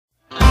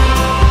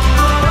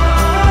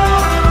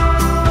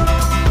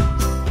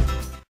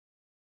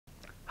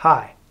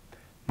Hi,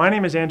 my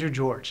name is Andrew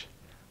George,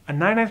 a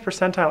 99th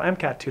percentile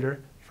MCAT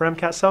tutor for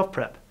MCAT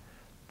Self-Prep,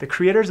 the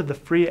creators of the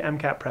free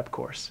MCAT Prep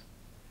course.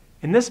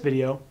 In this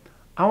video,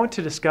 I want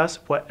to discuss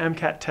what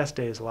MCAT test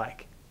day is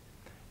like.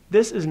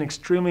 This is an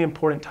extremely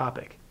important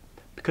topic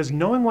because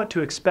knowing what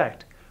to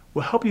expect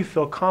will help you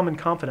feel calm and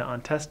confident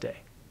on test day,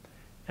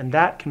 and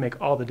that can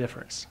make all the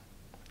difference.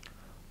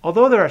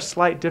 Although there are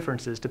slight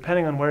differences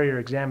depending on where your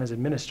exam is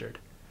administered,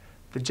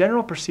 the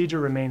general procedure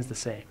remains the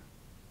same.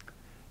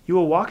 You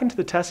will walk into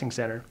the testing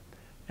center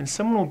and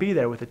someone will be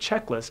there with a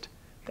checklist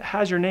that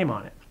has your name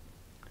on it.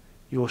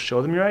 You will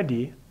show them your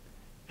ID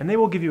and they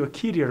will give you a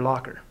key to your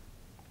locker.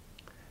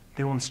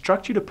 They will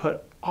instruct you to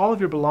put all of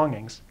your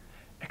belongings,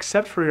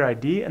 except for your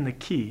ID and the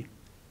key,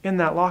 in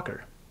that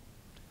locker.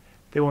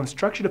 They will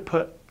instruct you to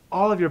put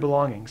all of your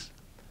belongings.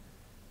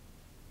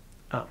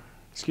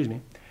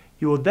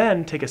 You will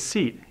then take a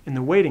seat in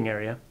the waiting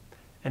area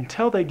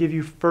until they give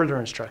you further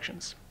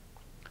instructions.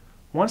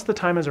 Once the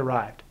time has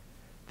arrived,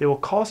 they will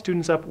call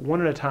students up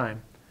one at a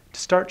time to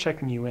start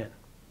checking you in.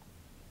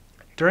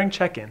 During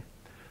check-in,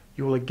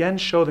 you will again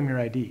show them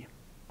your ID,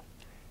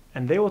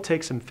 and they will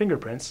take some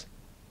fingerprints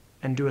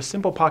and do a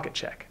simple pocket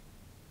check.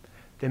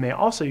 They may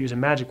also use a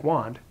magic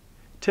wand,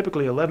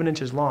 typically 11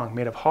 inches long,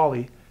 made of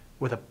holly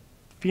with a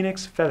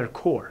phoenix feather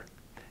core,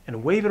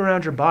 and wave it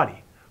around your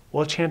body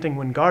while chanting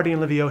Wingardium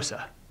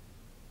Leviosa.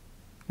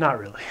 Not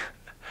really.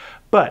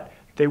 But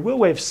they will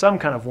wave some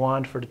kind of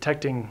wand for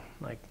detecting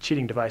like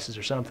cheating devices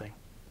or something.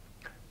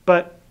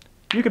 But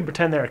you can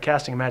pretend they are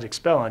casting a magic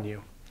spell on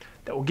you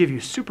that will give you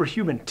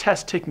superhuman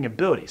test-taking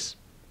abilities,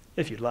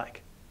 if you'd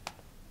like.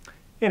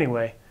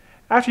 Anyway,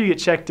 after you get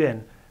checked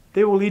in,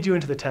 they will lead you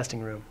into the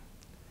testing room.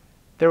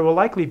 There will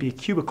likely be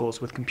cubicles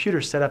with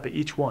computers set up at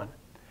each one,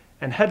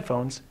 and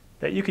headphones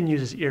that you can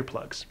use as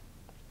earplugs.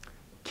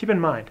 Keep in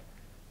mind,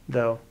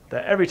 though,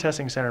 that every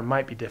testing center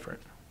might be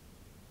different.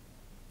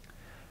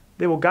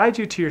 They will guide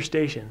you to your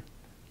station,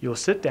 you will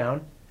sit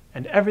down,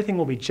 and everything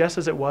will be just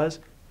as it was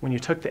when you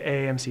took the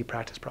AAMC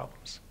practice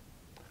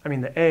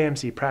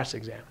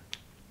exam.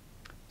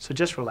 So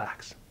just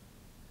relax.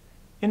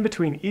 In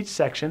between each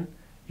section,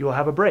 you will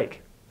have a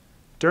break.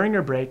 During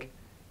your break,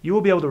 you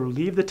will be able to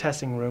leave the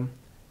testing room,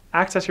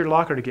 access your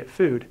locker to get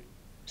food,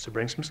 so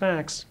bring some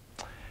snacks,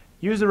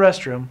 use the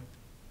restroom,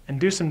 and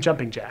do some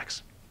jumping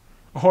jacks,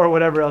 or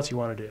whatever else you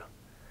want to do.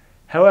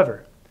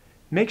 However,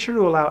 make sure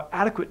to allow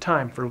adequate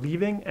time for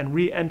leaving and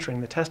re-entering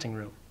the testing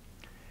room.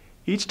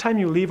 Each time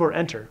you leave or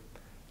enter,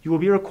 you will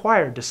be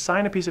required to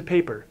sign a piece of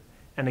paper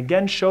and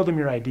again show them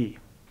your ID.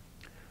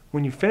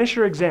 When you finish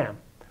your exam,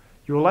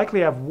 you will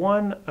likely have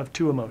one of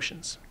two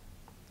emotions.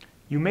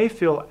 You may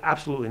feel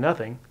absolutely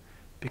nothing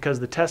because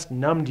the test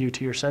numbed you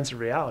to your sense of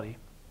reality,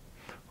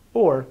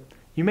 or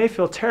you may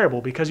feel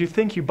terrible because you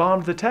think you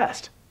bombed the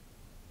test.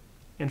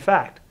 In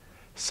fact,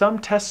 some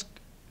test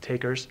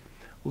takers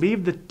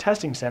leave the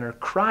testing center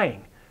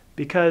crying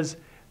because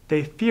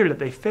they fear that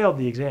they failed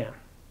the exam.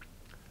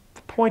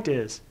 The point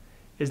is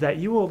that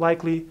you will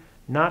likely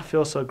not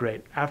feel so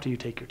great after you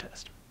take your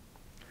test.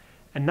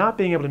 And not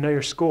being able to know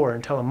your score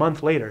until a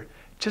month later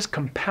just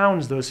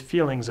compounds those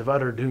feelings of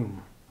utter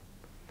doom.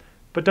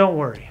 But don't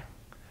worry.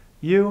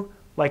 You,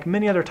 like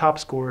many other top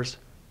scorers,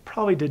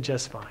 probably did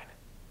just fine.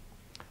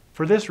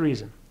 For this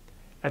reason,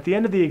 at the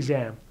end of the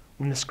exam,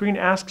 when the screen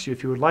asks you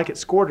if you would like it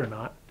scored or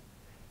not,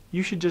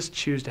 you should just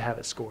choose to have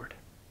it scored.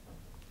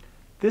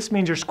 This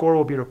means your score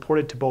will be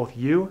reported to both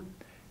you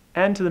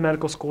and to the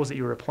medical schools that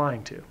you are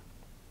applying to.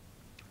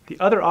 The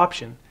other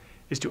option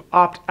is to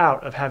opt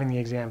out of having the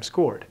exam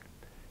scored,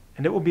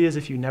 and it will be as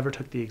if you never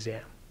took the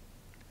exam.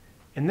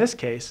 In this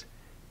case,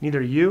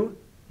 neither you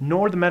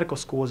nor the medical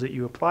schools that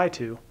you apply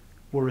to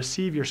will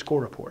receive your score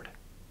report.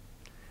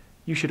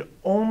 You should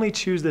only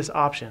choose this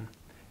option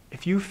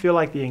if you feel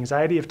like the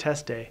anxiety of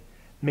test day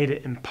made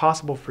it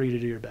impossible for you to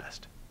do your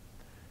best.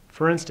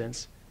 For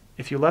instance,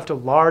 if you left a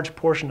large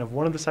portion of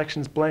one of the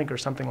sections blank or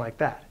something like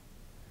that.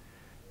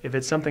 If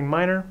it's something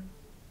minor,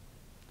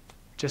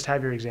 just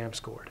have your exam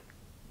scored.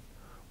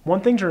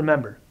 One thing to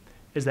remember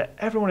is that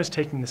everyone is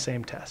taking the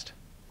same test.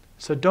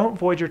 So don't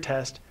void your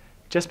test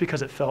just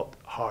because it felt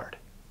hard.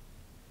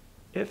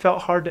 It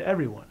felt hard to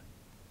everyone,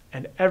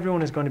 and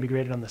everyone is going to be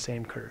graded on the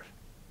same curve.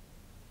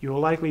 You will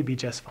likely be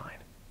just fine.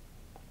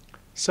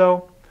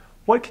 So,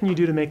 what can you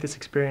do to make this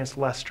experience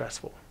less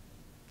stressful?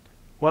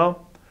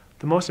 Well,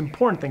 the most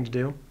important thing to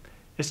do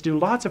is to do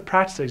lots of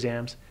practice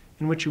exams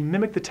in which you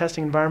mimic the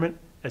testing environment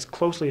as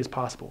closely as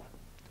possible.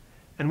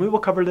 And we will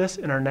cover this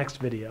in our next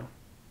video.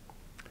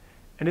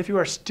 And if you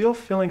are still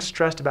feeling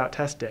stressed about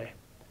test day,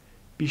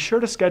 be sure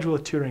to schedule a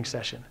tutoring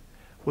session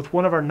with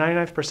one of our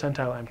 99th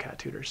percentile MCAT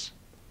tutors.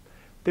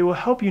 They will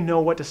help you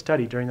know what to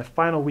study during the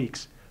final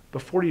weeks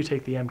before you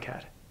take the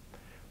MCAT.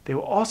 They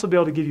will also be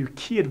able to give you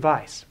key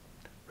advice,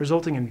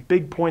 resulting in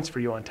big points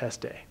for you on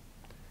test day.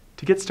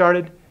 To get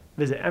started,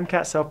 visit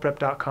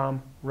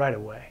MCATselfprep.com right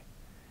away.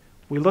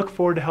 We look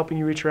forward to helping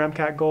you reach your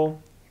MCAT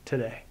goal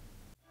today.